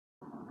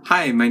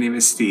Hi, my name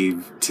is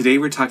Steve. Today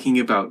we're talking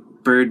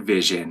about bird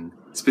vision,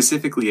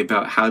 specifically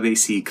about how they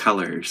see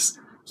colors.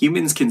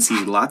 Humans can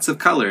see lots of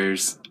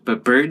colors,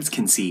 but birds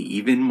can see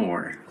even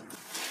more.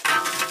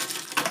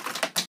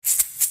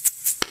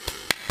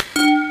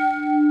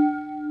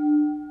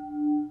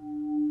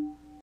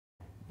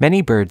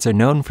 Many birds are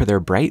known for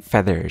their bright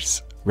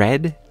feathers,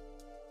 red,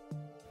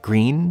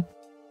 green,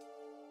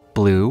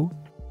 blue,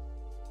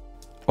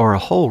 or a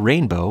whole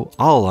rainbow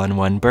all on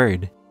one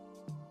bird.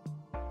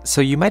 So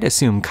you might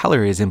assume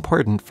color is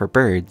important for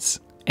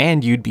birds,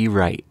 and you'd be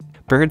right.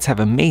 Birds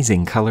have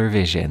amazing color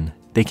vision.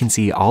 They can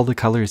see all the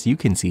colors you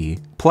can see,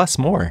 plus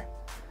more.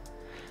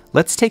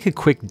 Let's take a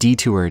quick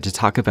detour to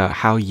talk about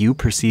how you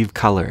perceive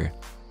color.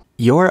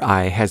 Your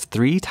eye has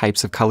 3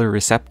 types of color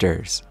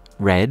receptors: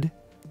 red,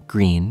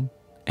 green,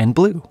 and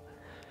blue.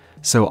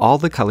 So all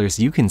the colors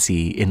you can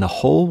see in the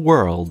whole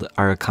world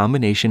are a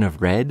combination of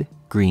red,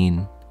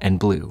 green, and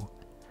blue.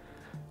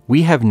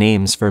 We have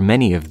names for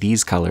many of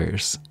these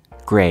colors: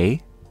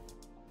 gray,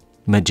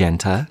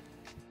 magenta,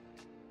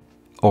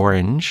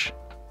 orange,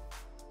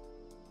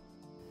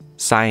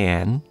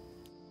 cyan,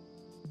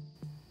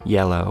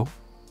 yellow,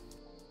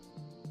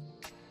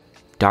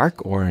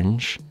 dark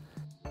orange,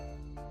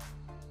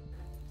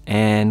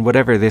 and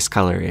whatever this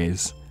color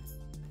is.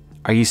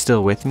 Are you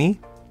still with me?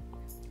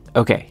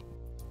 Okay,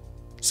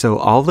 so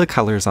all the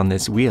colors on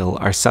this wheel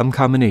are some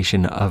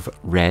combination of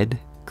red,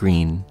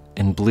 green,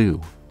 and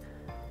blue.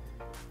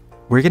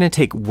 We're going to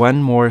take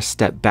one more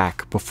step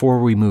back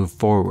before we move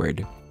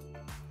forward.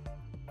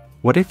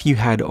 What if you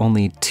had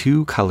only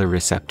 2 color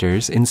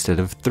receptors instead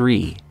of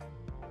 3?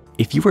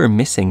 If you were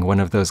missing one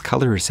of those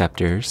color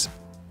receptors,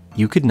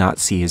 you could not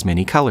see as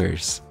many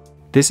colors.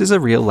 This is a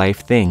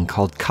real-life thing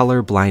called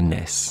color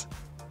blindness.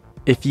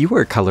 If you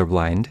were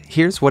colorblind,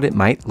 here's what it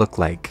might look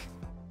like.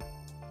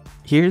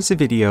 Here's a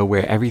video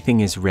where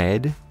everything is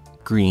red,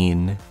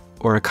 green,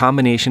 or a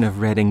combination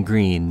of red and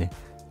green,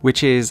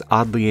 which is,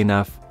 oddly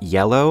enough,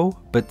 yellow,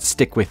 but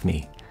stick with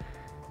me.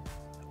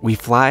 We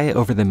fly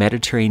over the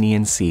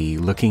Mediterranean Sea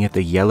looking at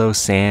the yellow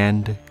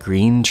sand,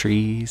 green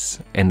trees,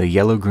 and the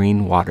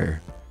yellow-green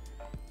water.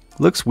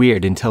 Looks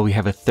weird until we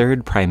have a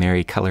 3rd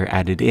primary color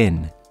added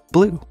in,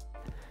 blue.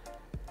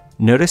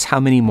 Notice how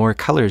many more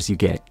colors you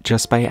get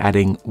just by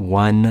adding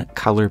 1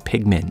 color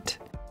pigment.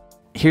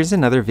 Here's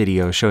another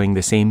video showing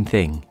the same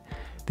thing.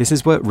 This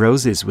is what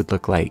roses would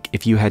look like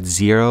if you had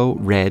 0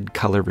 red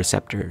color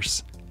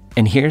receptors.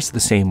 And here's the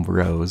same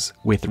rose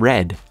with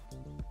red.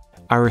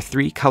 Our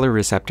 3 color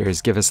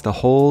receptors give us the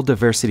whole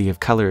diversity of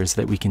colors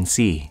that we can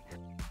see.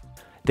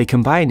 They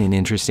combine in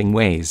interesting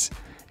ways.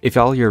 If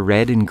all your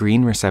red and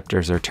green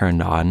receptors are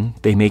turned on,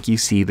 they make you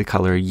see the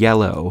color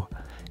yellow.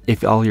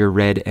 If all your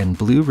red and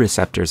blue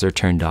receptors are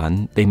turned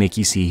on, they make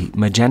you see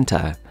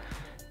magenta.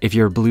 If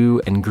your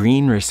blue and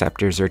green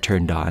receptors are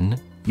turned on,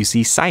 you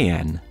see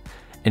cyan.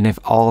 And if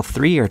all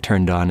 3 are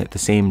turned on at the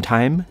same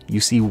time, you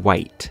see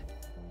white.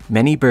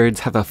 Many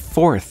birds have a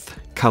 4th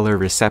color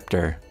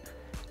receptor.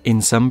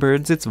 In some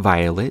birds it's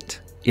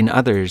violet, in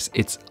others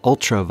it's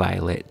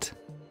ultraviolet.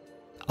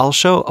 I'll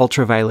show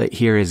ultraviolet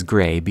here as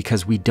gray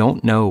because we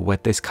don't know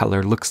what this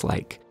color looks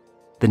like.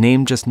 The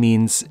name just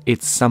means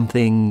it's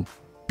something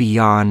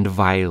beyond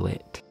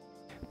violet.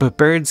 But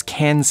birds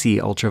can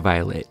see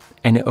ultraviolet,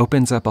 and it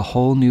opens up a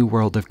whole new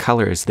world of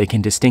colors they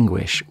can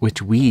distinguish,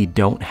 which we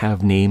don't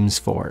have names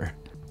for.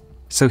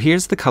 So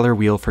here's the color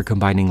wheel for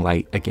combining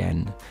light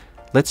again.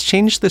 Let's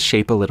change the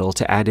shape a little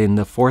to add in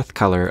the 4th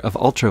color of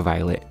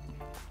ultraviolet.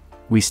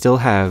 We still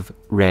have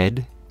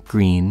red,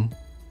 green,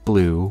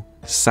 blue,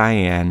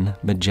 cyan,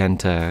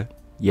 magenta,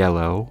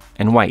 yellow,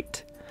 and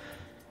white.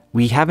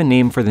 We have a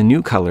name for the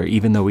new color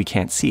even though we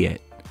can't see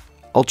it,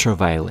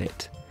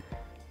 ultraviolet.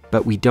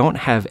 But we don't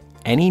have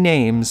any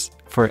names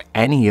for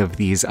any of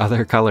these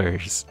other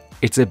colors.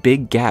 It's a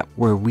big gap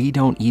where we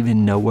don't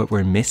even know what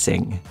we're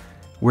missing.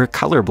 We're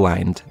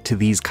colorblind to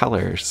these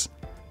colors.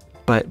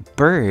 But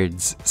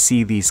birds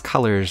see these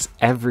colors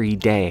every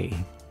day.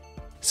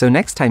 So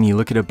next time you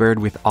look at a bird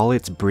with all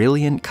its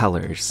brilliant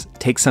colors,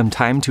 take some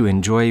time to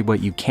enjoy what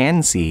you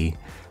can see,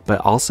 but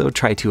also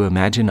try to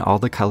imagine all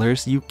the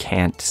colors you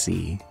can't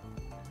see.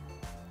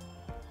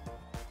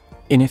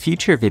 In a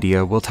future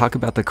video, we'll talk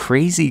about the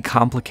crazy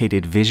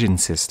complicated vision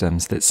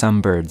systems that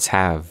some birds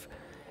have.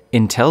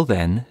 Until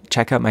then,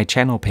 check out my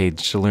channel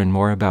page to learn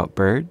more about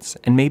birds,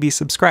 and maybe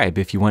subscribe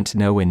if you want to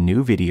know when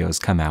new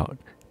videos come out.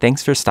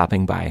 Thanks for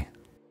stopping by.